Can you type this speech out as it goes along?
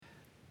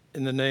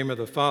In the name of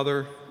the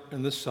Father,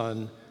 and the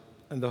Son,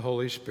 and the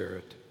Holy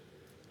Spirit.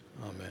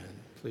 Amen.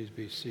 Please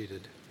be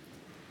seated.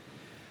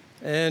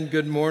 And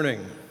good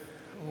morning.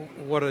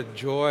 What a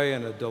joy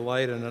and a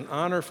delight and an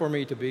honor for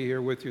me to be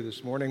here with you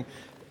this morning.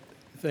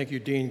 Thank you,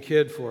 Dean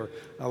Kidd, for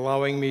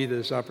allowing me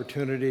this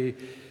opportunity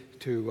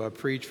to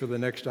preach for the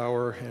next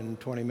hour and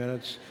 20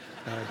 minutes.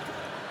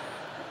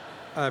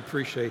 I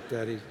appreciate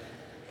that.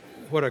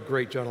 What a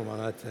great gentleman,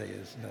 I tell you.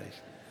 It's nice.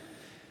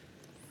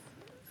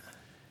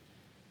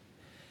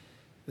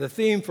 The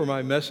theme for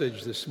my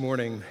message this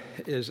morning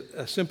is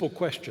a simple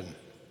question.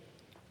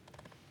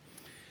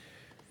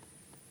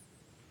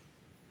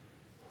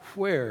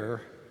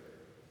 Where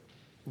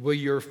will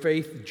your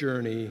faith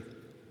journey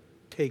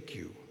take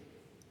you?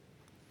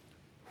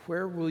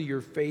 Where will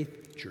your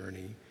faith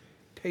journey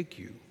take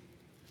you?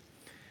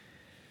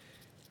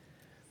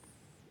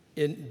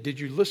 Did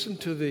you listen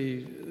to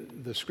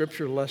the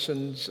scripture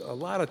lessons? A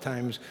lot of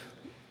times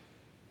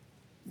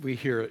we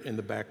hear it in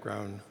the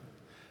background.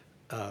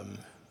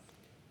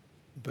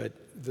 But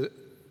the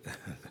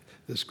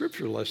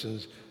scripture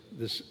lessons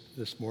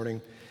this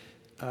morning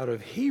out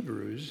of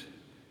Hebrews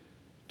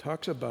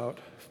talks about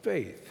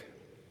faith.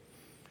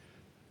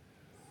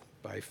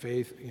 By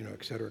faith,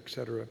 et cetera, et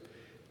cetera.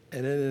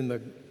 And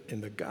then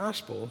in the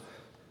gospel,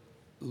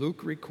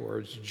 Luke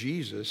records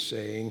Jesus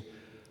saying,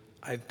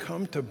 I've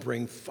come to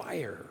bring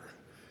fire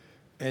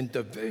and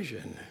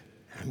division.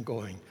 I'm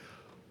going,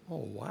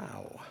 oh,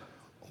 wow.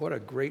 What a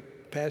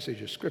great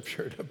passage of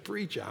scripture to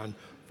preach on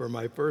for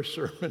my first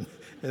sermon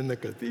in the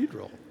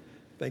cathedral.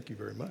 Thank you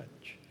very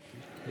much.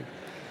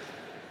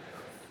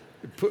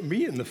 It put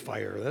me in the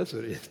fire, that's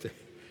what it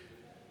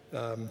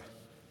is.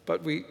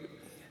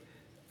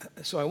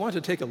 So I want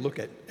to take a look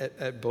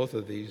at both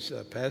of these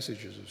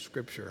passages of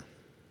scripture.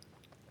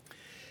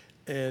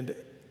 And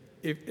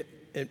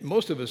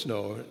most of us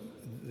know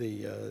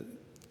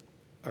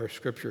our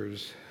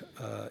scriptures.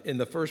 In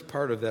the first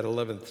part of that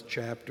 11th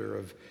chapter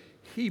of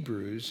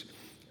Hebrews,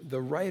 the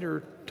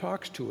writer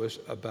talks to us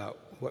about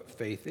what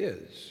faith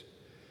is.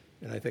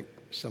 And I think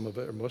some of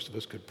it, or most of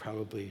us, could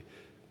probably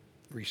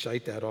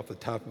recite that off the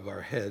top of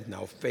our head.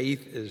 Now,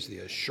 faith is the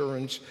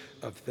assurance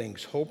of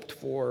things hoped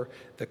for,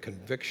 the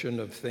conviction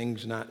of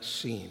things not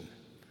seen,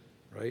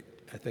 right?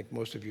 I think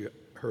most of you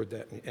heard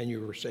that, and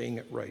you were saying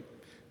it right,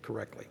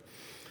 correctly.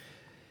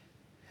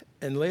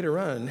 And later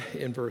on,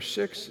 in verse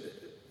 6,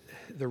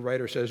 the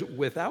writer says,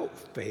 without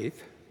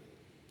faith,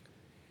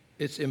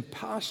 it's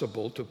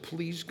impossible to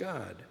please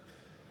God.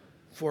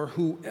 For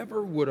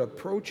whoever would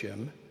approach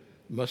him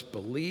must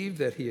believe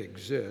that he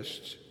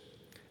exists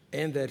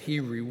and that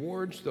he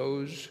rewards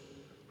those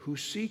who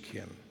seek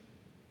him.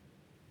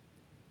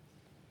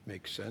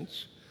 Makes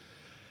sense?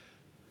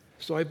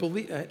 So I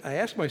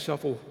asked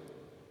myself, well,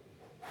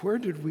 where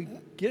did we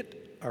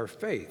get our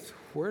faith?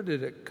 Where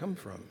did it come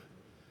from?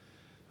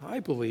 I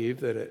believe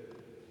that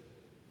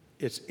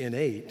it's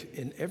innate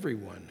in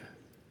everyone.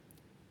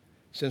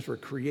 Since we're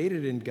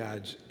created in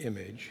God's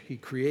image, he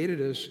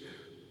created us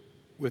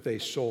with a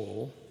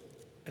soul,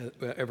 an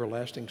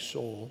everlasting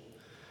soul.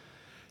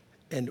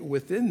 And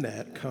within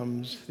that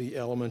comes the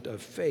element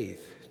of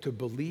faith, to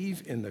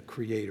believe in the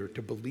Creator,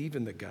 to believe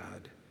in the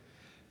God.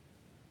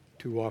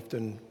 Too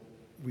often,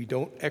 we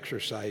don't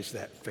exercise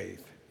that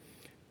faith,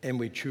 and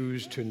we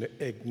choose to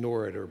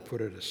ignore it or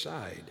put it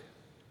aside.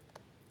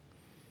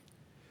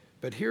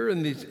 But here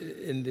in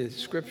the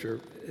scripture,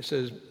 it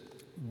says,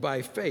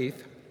 by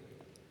faith,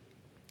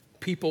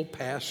 people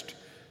passed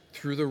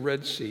through the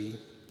Red Sea.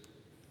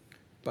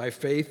 By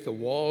faith, the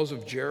walls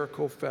of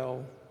Jericho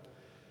fell.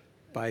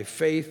 By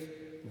faith,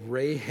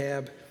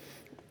 Rahab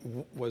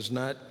was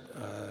not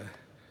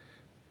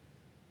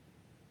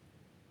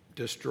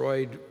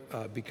destroyed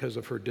because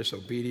of her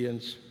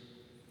disobedience.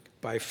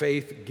 By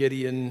faith,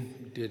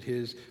 Gideon did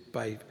his.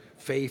 By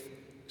faith,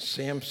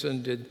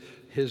 Samson did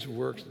his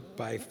works.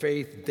 By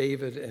faith,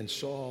 David and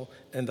Saul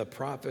and the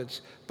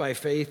prophets. By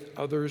faith,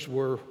 others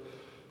were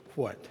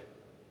what?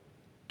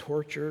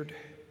 Tortured.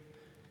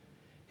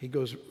 He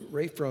goes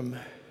right from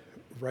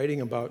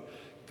writing about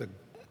the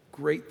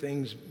great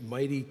things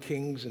mighty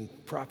kings and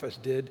prophets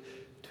did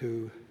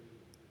to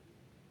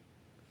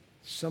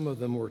some of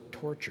them were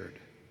tortured,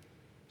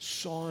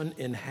 sawn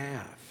in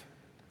half.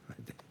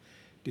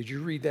 Did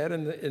you read that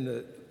in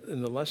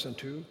the lesson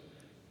too?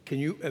 Can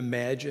you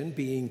imagine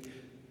being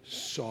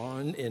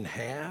sawn in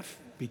half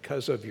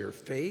because of your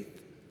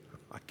faith?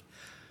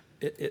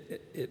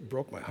 It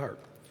broke my heart.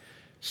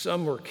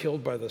 Some were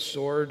killed by the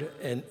sword,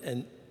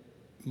 and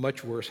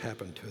much worse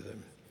happened to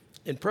them.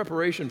 In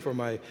preparation for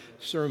my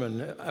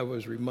sermon, I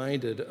was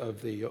reminded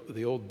of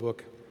the old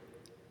book,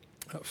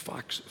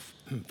 Fox's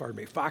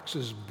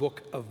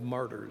Book of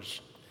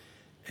Martyrs.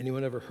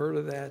 Anyone ever heard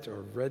of that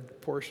or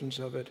read portions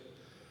of it?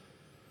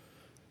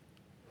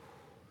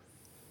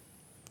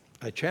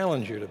 I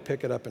challenge you to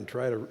pick it up and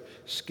try to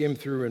skim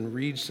through and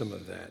read some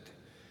of that.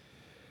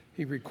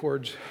 He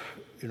records,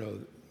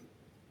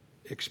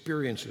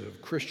 experiences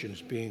of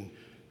Christians being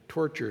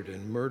tortured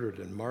and murdered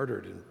and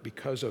martyred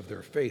because of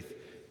their faith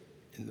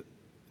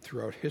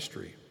throughout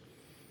history.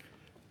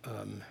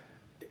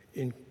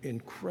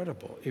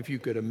 incredible. If you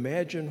could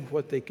imagine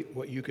what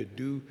you could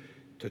do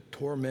to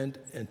torment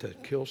and to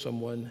kill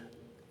someone,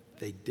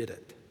 they did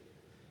it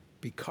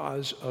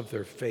because of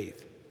their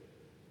faith.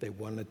 They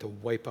wanted to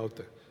wipe out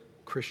the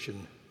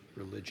Christian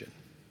religion.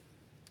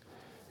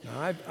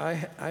 Now,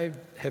 I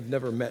have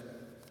never met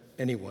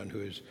anyone who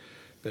has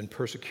been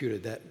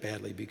persecuted that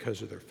badly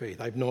because of their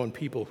faith. I've known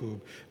people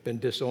who've been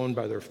disowned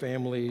by their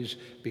families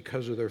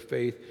because of their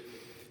faith,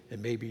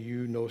 and maybe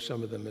you know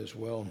some of them as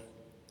well.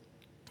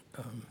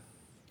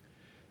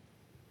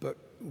 But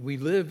we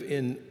live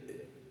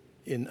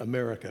in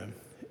America,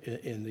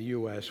 in the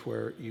U.S.,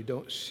 where you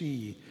don't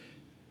see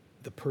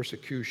the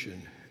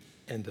persecution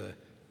and the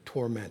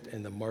torment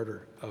and the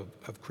martyr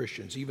of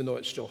Christians, even though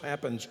it still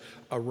happens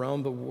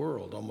around the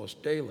world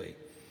almost daily.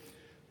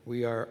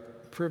 We are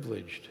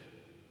privileged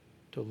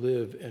to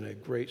live in a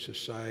great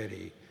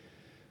society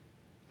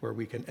where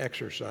we can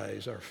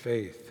exercise our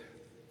faith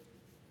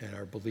and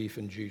our belief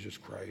in Jesus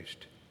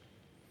Christ.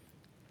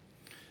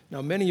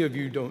 Now, many of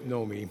you don't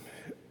know me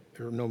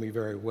or know me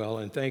very well,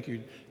 and thank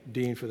you,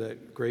 Dean, for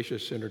that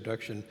gracious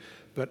introduction.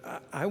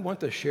 But I want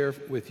to share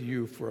with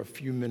you for a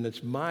few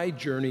minutes my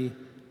journey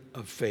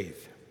of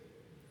faith.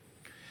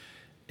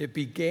 It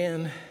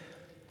began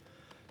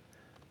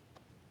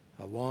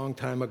a long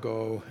time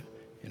ago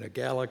in a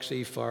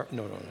galaxy far,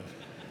 no,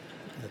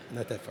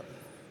 not that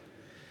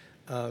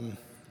far.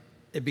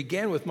 It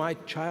began with my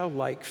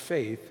childlike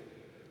faith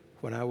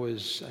when I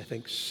was, I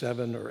think,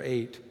 7 or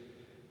 8,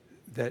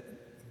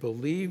 that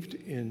believed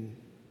in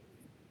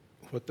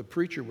what the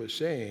preacher was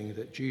saying,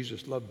 that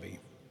Jesus loved me.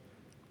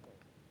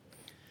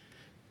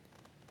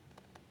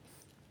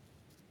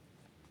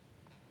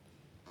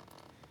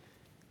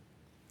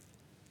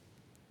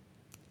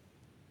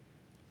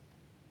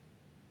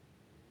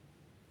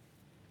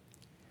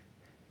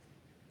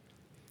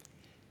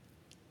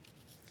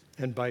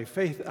 And by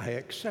faith, I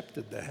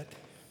accepted that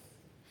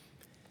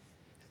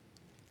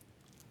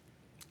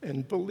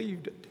and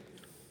believed it.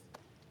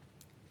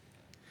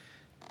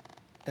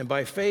 And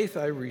by faith,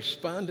 I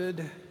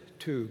responded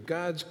to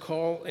God's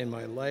call in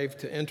my life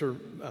to enter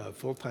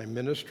full-time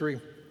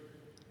ministry.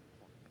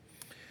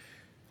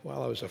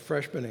 While I was a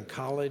freshman in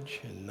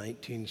college in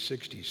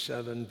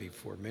 1967,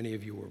 before many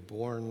of you were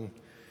born,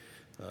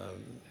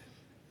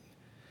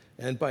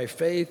 and by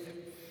faith,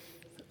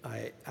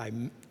 I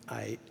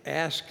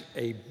asked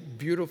a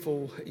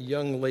beautiful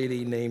young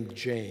lady named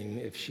Jane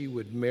if she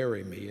would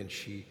marry me, and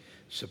she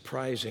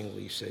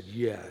surprisingly said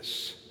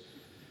yes.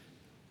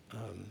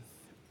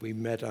 We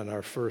met on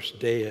our first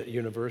day at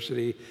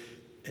university,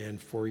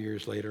 and 3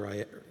 years later,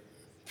 I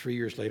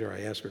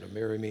asked her to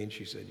marry me, and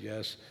she said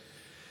yes.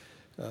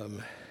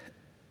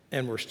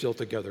 And we're still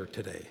together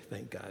today,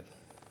 thank God.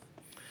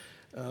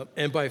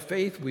 And by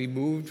faith, we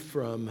moved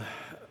from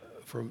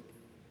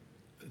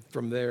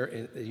there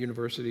at the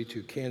university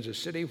to Kansas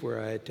City,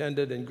 where I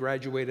attended and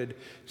graduated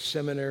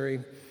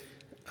seminary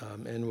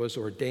and was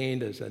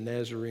ordained as a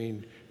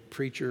Nazarene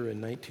preacher in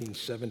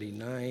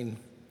 1979,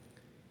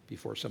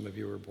 before some of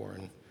you were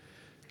born.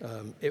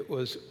 It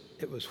was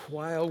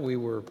while we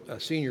were a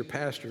senior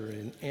pastor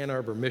in Ann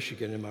Arbor,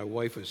 Michigan, and my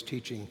wife was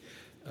teaching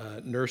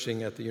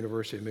nursing at the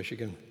University of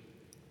Michigan,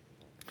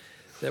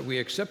 that we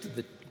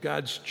accepted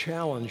God's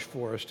challenge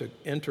for us to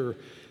enter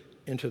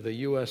into the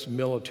U.S.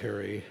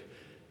 military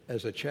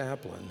as a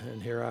chaplain.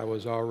 And here I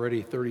was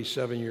already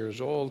 37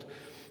 years old.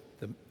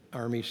 The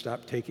Army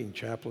stopped taking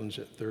chaplains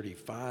at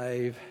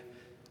 35.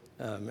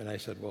 And I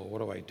said, well, what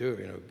do I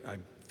do? I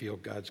feel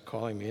God's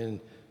calling me in.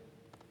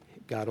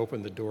 God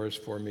opened the doors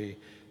for me.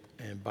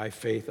 And by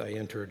faith, I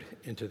entered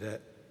into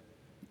that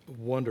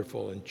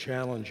wonderful and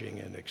challenging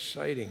and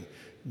exciting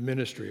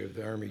ministry of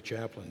the Army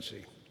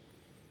chaplaincy.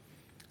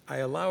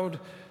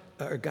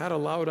 God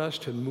allowed us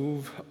to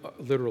move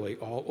literally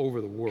all over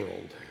the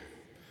world.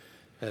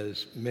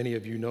 As many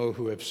of you know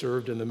who have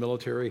served in the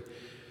military,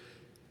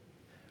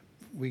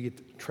 we get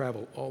to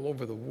travel all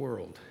over the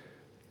world.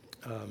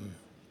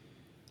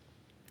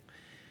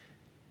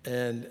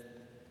 And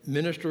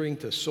ministering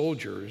to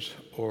soldiers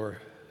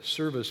or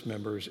service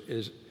members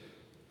is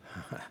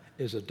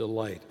a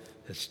delight.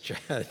 It's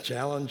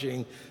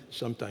challenging,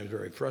 sometimes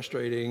very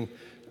frustrating,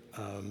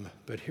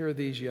 but here are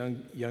these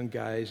young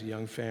guys,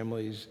 young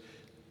families.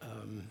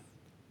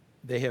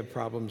 They have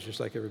problems just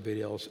like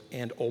everybody else.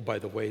 And, oh, by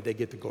the way, they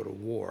get to go to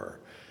war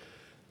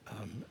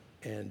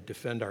and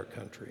defend our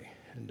country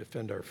and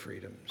defend our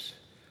freedoms.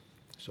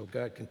 So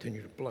God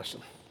continue to bless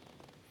them.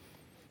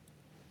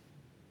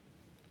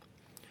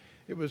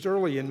 It was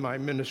early in my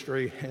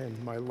ministry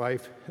and my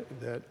life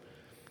that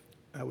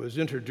I was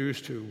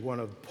introduced to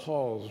one of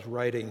Paul's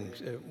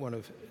writings,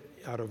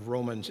 out of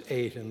Romans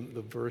 8, and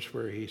the verse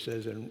where he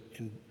says in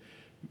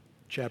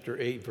chapter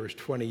 8, verse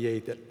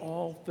 28, that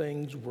all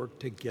things work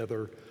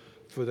together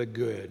for the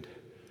good,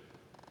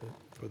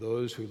 for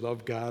those who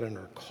love God and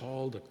are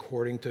called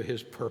according to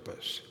his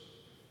purpose.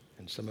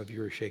 And some of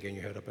you are shaking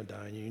your head up and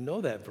down, and you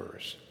know that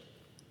verse.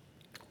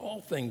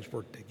 All things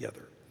work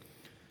together.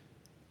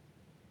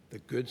 The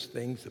good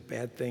things, the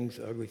bad things,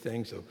 the ugly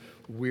things, the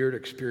weird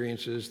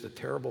experiences, the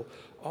terrible.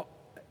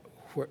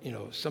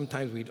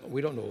 Sometimes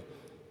we don't know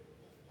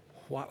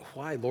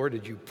why, Lord,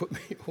 did you put me?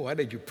 Why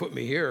did you put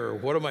me here? Or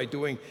what am I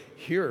doing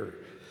here?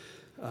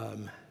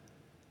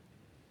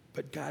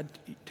 But God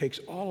takes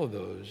all of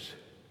those,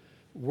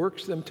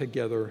 works them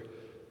together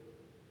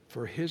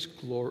for His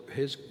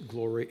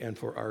glory and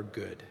for our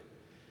good.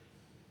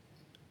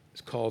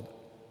 It's called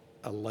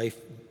a life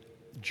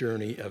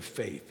journey of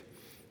faith,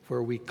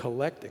 where we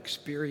collect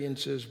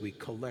experiences, we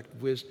collect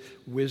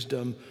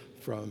wisdom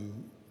from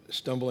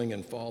stumbling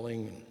and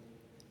falling, and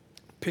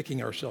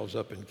picking ourselves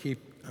up and keep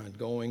on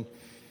going.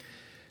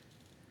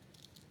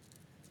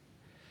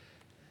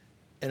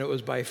 And it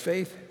was by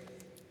faith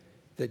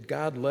that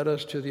God led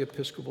us to the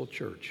Episcopal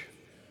Church,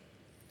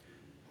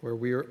 where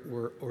we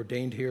were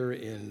ordained here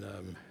in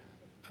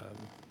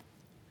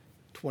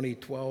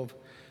 2012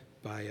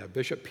 by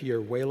Bishop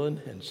Pierre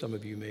Whalen, and some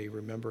of you may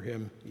remember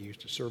him. He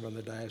used to serve on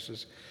the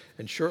diocese.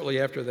 And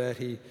shortly after that,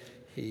 he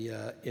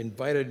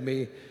invited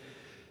me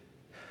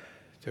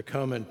to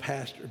come and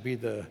be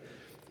the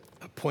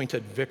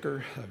appointed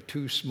vicar of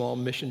two small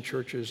mission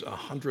churches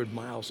 100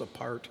 miles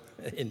apart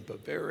in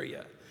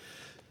Bavaria.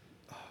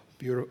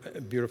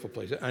 Beautiful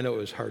place. I know it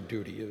was hard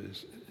duty.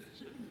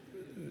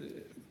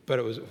 But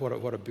it was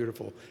what a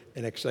beautiful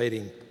and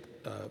exciting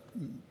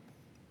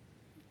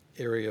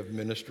area of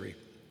ministry.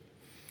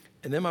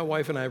 And then my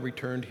wife and I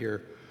returned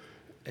here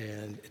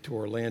and to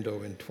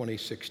Orlando in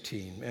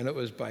 2016. And it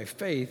was by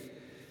faith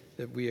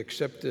that we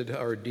accepted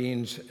our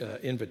dean's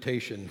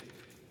invitation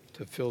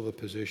to fill the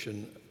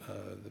position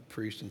the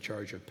priest in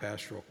charge of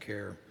pastoral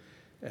care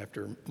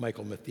after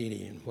Michael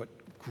Matheny. And what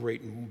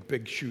great and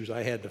big shoes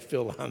I had to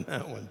fill on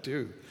that one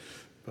too.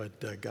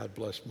 But God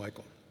bless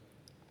Michael.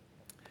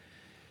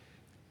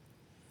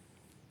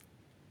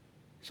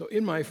 So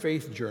in my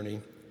faith journey,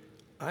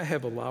 I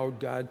have allowed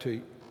God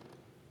to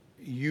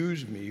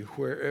use me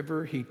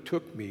wherever He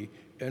took me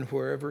and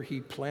wherever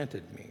He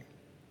planted me.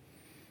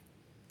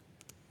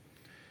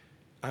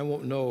 I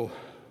won't know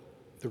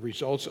the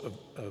results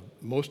of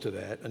most of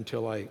that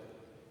until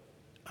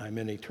I'm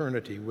in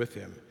eternity with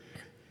Him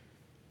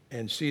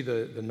and see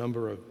the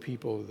number of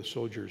people, the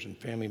soldiers and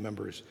family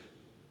members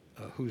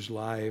whose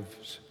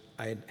lives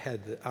I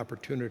had the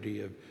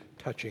opportunity of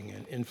touching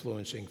and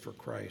influencing for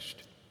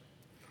Christ.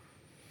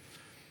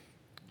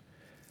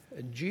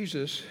 And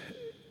Jesus,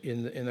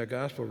 in the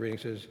gospel reading,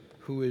 says,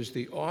 who is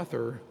the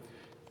author,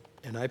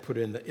 and I put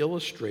in the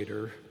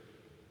illustrator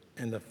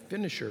and the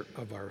finisher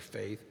of our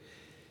faith.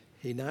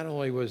 He not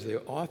only was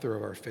the author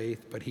of our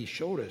faith, but He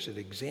showed us an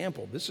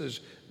example. This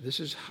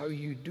is how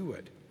you do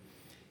it.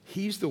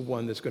 He's the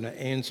one that's going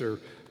to answer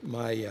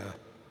my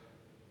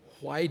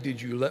why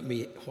did you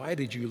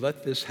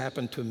let this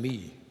happen to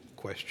me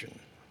question.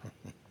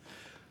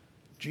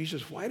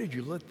 Jesus, why did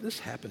you let this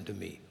happen to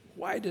me?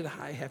 Why did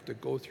I have to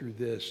go through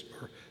this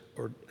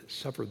or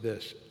suffer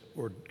this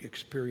or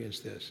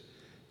experience this?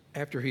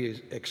 After He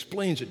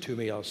explains it to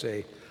me, I'll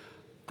say,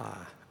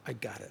 I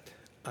got it.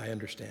 I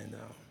understand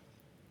now.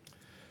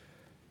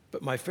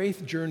 But my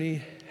faith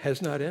journey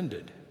has not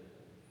ended.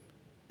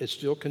 It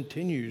still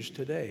continues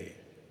today,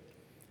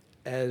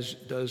 as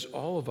does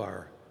all of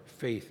our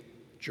faith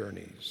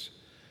journeys.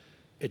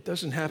 It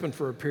doesn't happen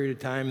for a period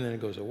of time and then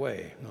it goes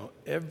away. No,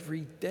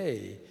 every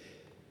day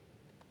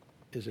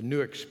is a new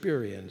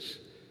experience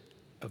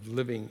of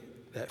living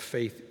that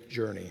faith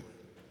journey.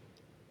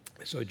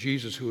 So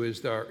Jesus, who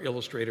is our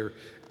illustrator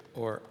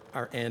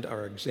and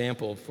our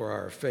example for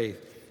our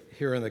faith,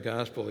 here in the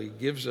gospel, He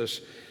gives us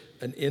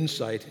an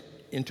insight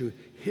into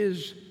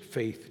His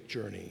faith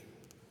journey.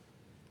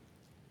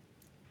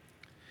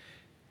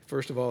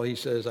 First of all, He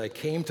says, I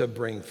came to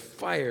bring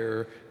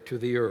fire to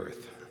the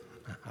earth.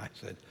 I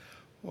said,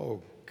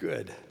 oh,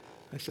 good.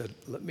 I said,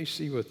 let me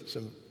see what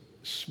some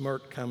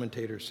smart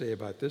commentators say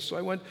about this. So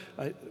I went,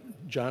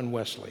 John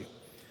Wesley.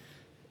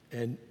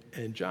 And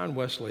John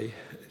Wesley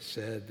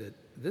said that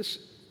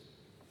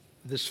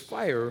this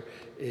fire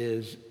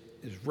is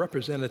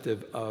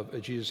representative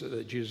of,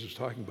 Jesus was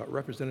talking about,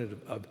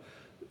 representative of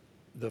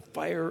the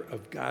fire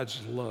of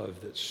God's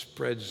love that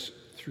spreads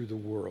through the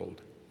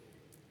world,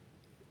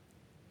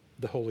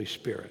 the Holy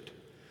Spirit.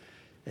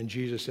 And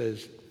Jesus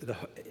says,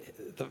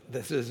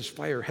 this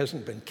fire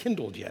hasn't been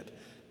kindled yet.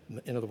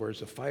 In other words,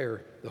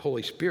 the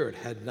Holy Spirit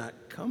had not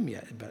come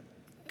yet, but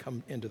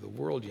come into the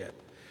world yet,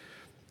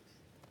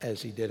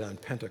 as He did on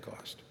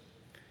Pentecost.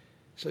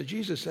 So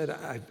Jesus said,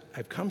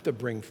 I've come to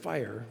bring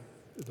fire,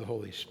 the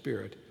Holy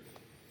Spirit.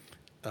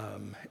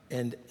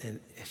 And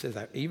He says,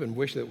 I even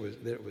wish that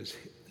it was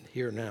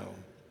here now.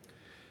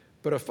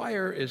 But a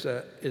fire is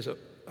a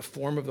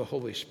form of the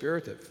Holy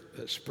Spirit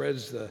that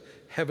spreads the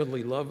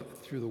heavenly love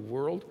through the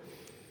world.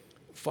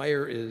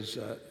 Fire is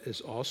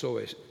also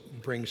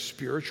brings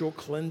spiritual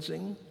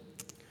cleansing,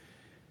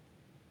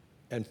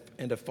 and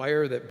a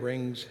fire that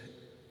brings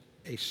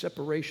a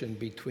separation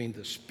between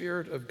the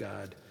Spirit of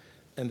God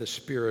and the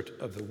spirit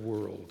of the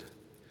world.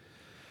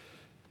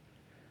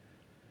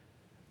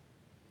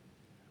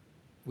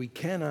 We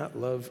cannot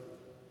love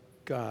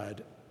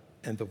God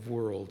and the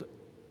world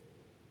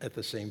at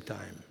the same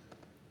time.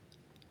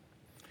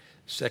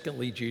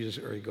 Secondly,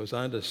 he goes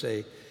on to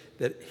say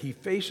that he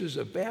faces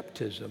a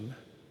baptism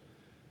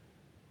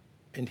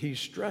and he's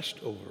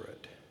stressed over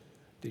it.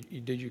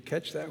 Did you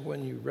catch that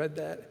when you read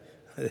that?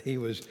 He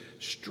was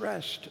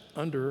stressed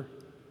under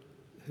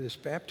this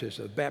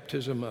baptism, a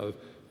baptism of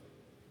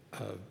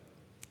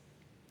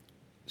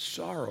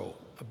sorrow,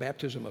 a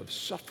baptism of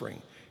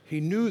suffering. He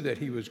knew that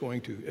he was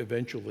going to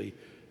eventually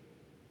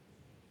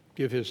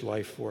give his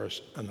life for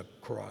us on the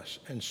cross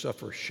and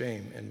suffer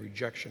shame and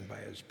rejection by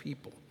his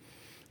people.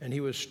 And he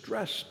was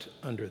stressed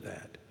under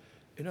that.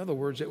 In other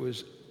words, it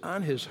was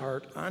on his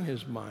heart, on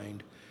his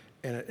mind,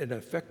 and it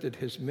affected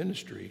his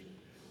ministry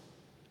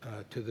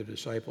to the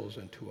disciples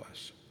and to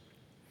us.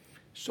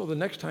 So the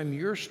next time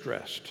you're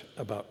stressed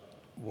about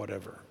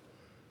whatever,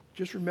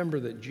 just remember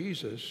that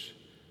Jesus,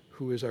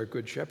 who is our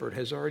good shepherd,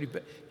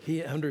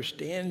 he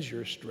understands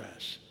your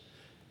stress.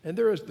 And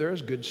there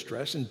is good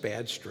stress and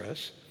bad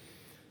stress.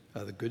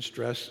 The good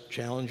stress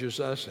challenges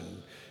us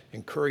and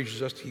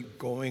encourages us to keep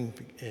going,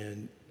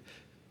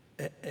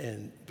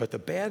 but the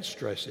bad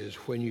stress is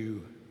when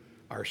you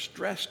are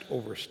stressed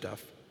over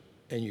stuff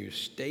and you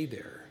stay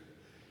there.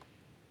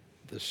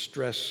 The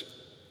stress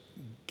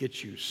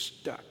gets you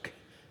stuck,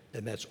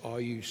 and that's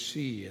all you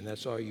see, and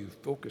that's all you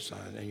focus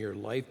on, and your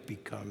life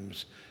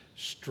becomes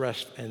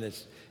stressed, and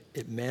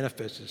it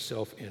manifests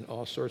itself in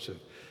all sorts of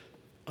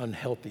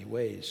unhealthy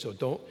ways.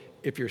 So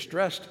if you're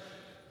stressed,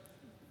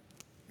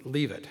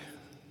 leave it.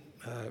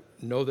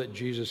 Know that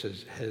Jesus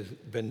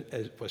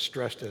was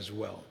stressed as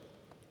well.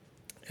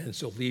 And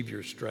so leave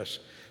your stress,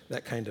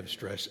 that kind of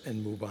stress,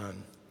 and move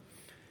on.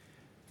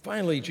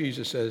 Finally,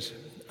 Jesus says,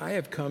 I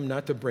have come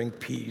not to bring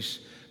peace,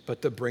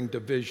 but to bring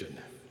division.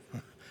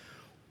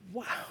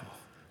 Wow.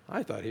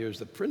 I thought he was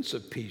the Prince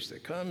of Peace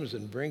that comes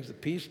and brings the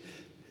peace.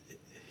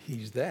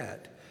 He's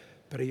that.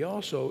 But he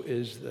also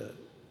is the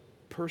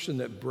person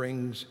that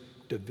brings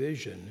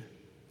division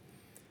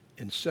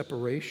and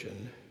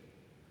separation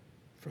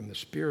from the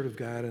Spirit of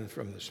God and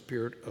from the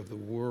spirit of the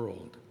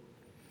world.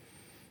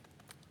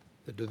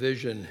 The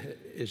division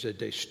is a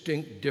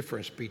distinct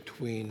difference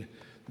between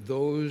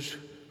those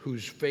who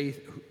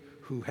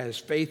has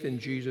faith in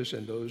Jesus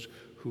and those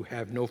who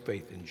have no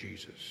faith in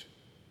Jesus.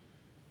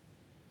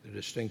 The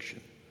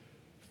distinction.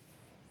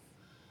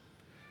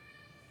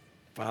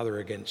 Father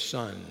against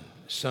son,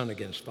 son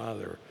against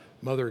father,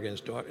 mother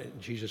against daughter.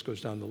 Jesus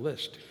goes down the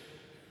list.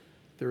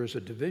 There is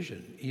a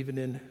division, even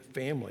in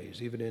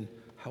families, even in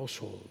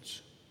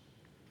households.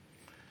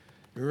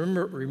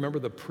 Remember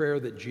the prayer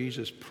that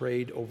Jesus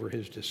prayed over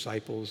his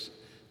disciples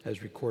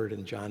as recorded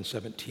in John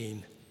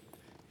 17.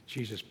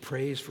 Jesus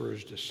prays for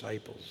his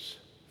disciples.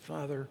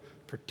 Father,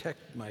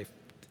 protect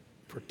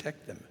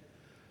them.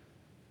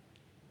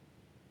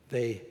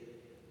 They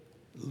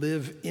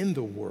live in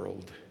the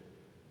world,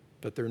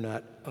 but they're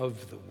not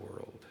of the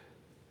world.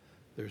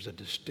 There's a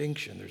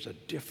distinction, there's a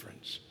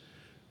difference.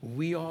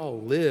 We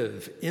all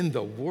live in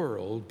the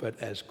world, but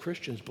as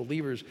Christians,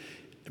 believers,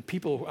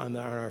 people on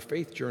our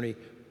faith journey,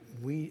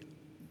 we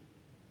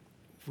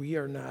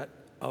are not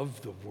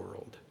of the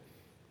world.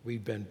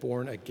 We've been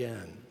born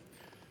again.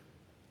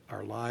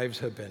 Our lives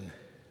have been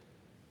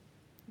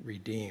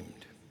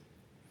redeemed.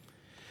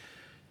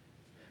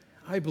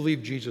 I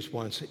believe Jesus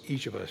wants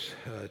each of us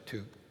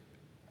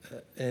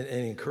and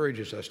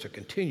encourages us to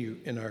continue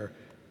in our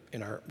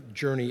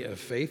journey of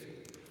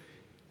faith,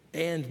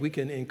 and we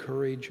can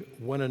encourage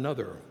one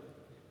another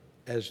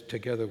as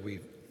together we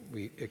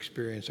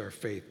experience our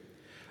faith.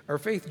 Our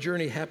faith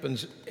journey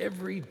happens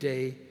every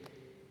day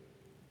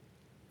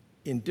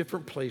in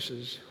different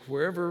places,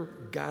 wherever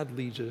God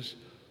leads us,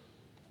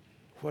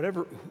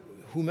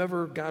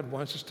 whomever God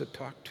wants us to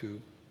talk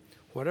to,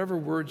 whatever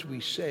words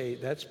we say,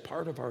 that's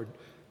part of our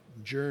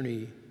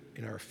journey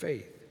in our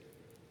faith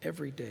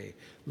every day.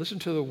 Listen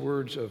to the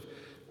words of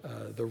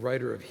the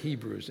writer of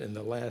Hebrews in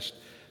the last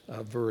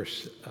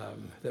verse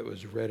that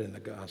was read in the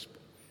gospel.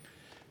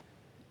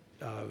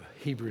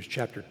 Hebrews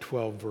chapter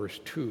 12, verse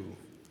 2.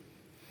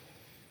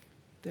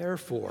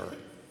 Therefore,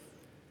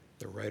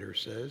 the writer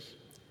says,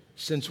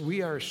 since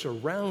we are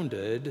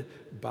surrounded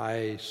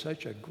by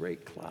such a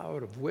great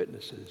cloud of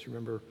witnesses,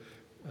 remember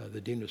the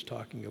dean was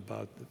talking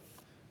about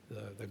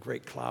the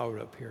great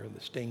cloud up here in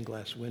the stained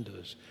glass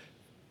windows,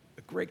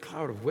 a great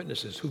cloud of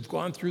witnesses who've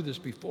gone through this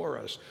before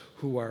us,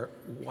 who are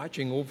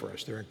watching over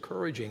us, they're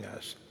encouraging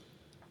us.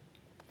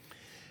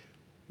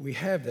 We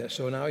have that.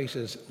 So now he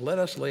says, let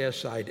us lay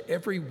aside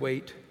every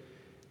weight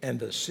and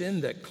the sin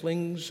that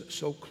clings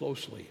so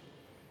closely.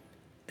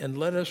 And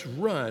let us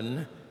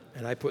run,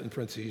 and I put in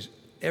parentheses,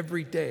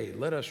 every day.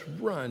 Let us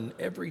run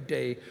every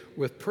day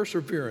with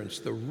perseverance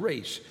the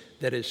race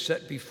that is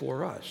set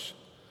before us,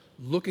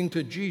 looking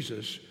to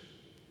Jesus,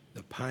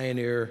 the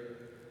pioneer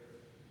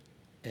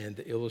and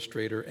the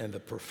illustrator and the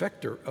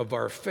perfecter of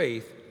our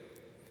faith,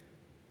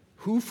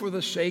 who for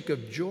the sake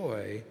of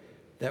joy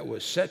that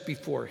was set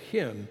before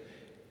him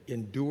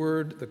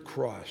endured the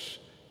cross,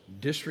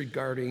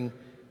 disregarding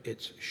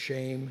its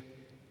shame,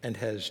 and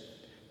has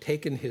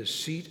taken his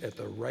seat at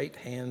the right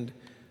hand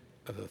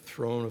of the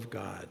throne of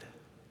God.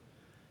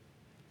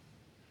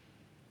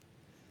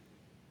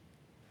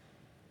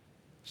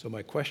 So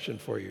my question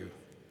for you,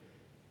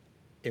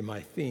 in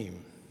my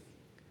theme,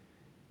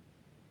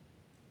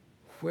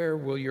 where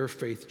will your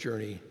faith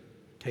journey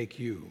take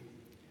you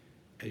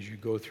as you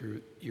go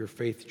through your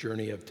faith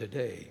journey of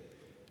today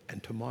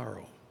and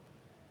tomorrow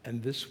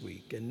and this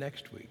week and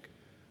next week?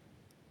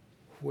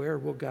 Where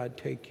will God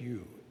take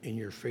you in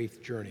your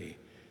faith journey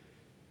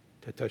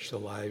to touch the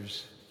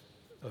lives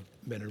of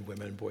men and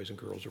women, boys and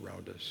girls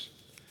around us?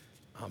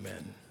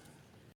 Amen.